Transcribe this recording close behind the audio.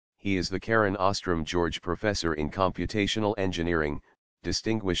He is the Karen Ostrom George Professor in Computational Engineering,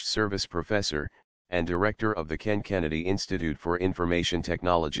 Distinguished Service Professor, and Director of the Ken Kennedy Institute for Information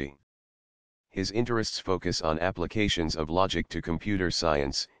Technology. His interests focus on applications of logic to computer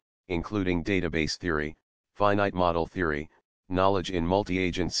science, including database theory, finite model theory, knowledge in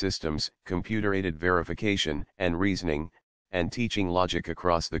multi-agent systems, computer-aided verification and reasoning, and teaching logic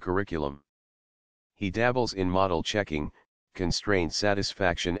across the curriculum. He dabbles in model checking, constraint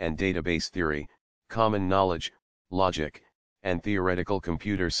satisfaction and database theory, common knowledge, logic, and theoretical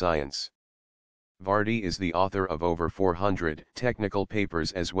computer science. Vardi is the author of over 400 technical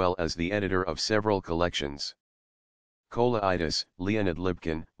papers as well as the editor of several collections. Kolaitis, Leonid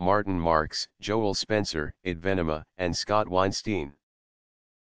Lipkin, Martin Marks, Joel Spencer, Ed Venema, and Scott Weinstein.